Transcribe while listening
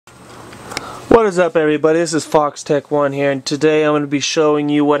What is up, everybody? This is FoxTech1 here, and today I'm going to be showing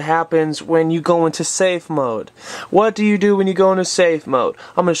you what happens when you go into safe mode. What do you do when you go into safe mode?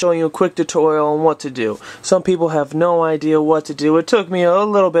 I'm going to show you a quick tutorial on what to do. Some people have no idea what to do. It took me a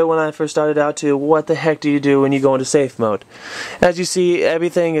little bit when I first started out to what the heck do you do when you go into safe mode. As you see,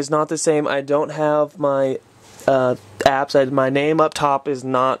 everything is not the same. I don't have my apps. My name up top is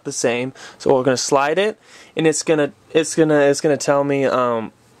not the same, so we're going to slide it, and it's gonna tell me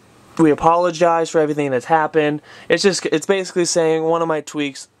we apologize for everything that's happened. It's basically saying one of my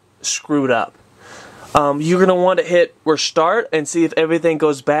tweaks screwed up. You're going to want to hit restart and see if everything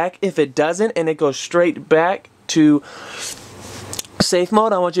goes back. If it doesn't and it goes straight back to safe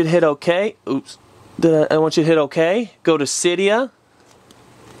mode, I want you to hit OK. Oops. I want you to hit OK. Go to Cydia.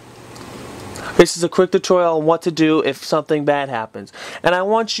 This is a quick tutorial on what to do if something bad happens. And I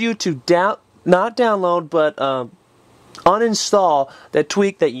want you to not download, but uninstall that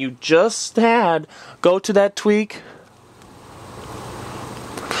tweak that you just had. Go to that tweak,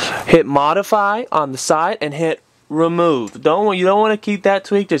 hit modify on the side, and hit remove. You don't want to keep that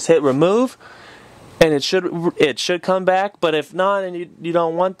tweak. Just hit remove, and it should come back. But if not, and you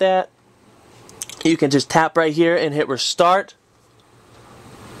don't want that, you can just tap right here and hit restart,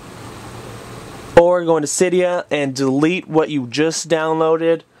 or go into Cydia and delete what you just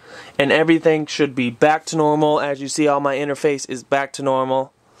downloaded. And everything should be back to normal. As you see, all my interface is back to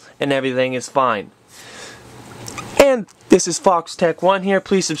normal, and everything is fine. And this is FoxTech1 here.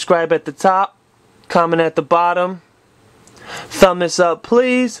 Please subscribe at the top, comment at the bottom, thumb this up,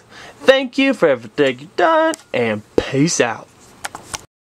 please. Thank you for everything you've done, and peace out.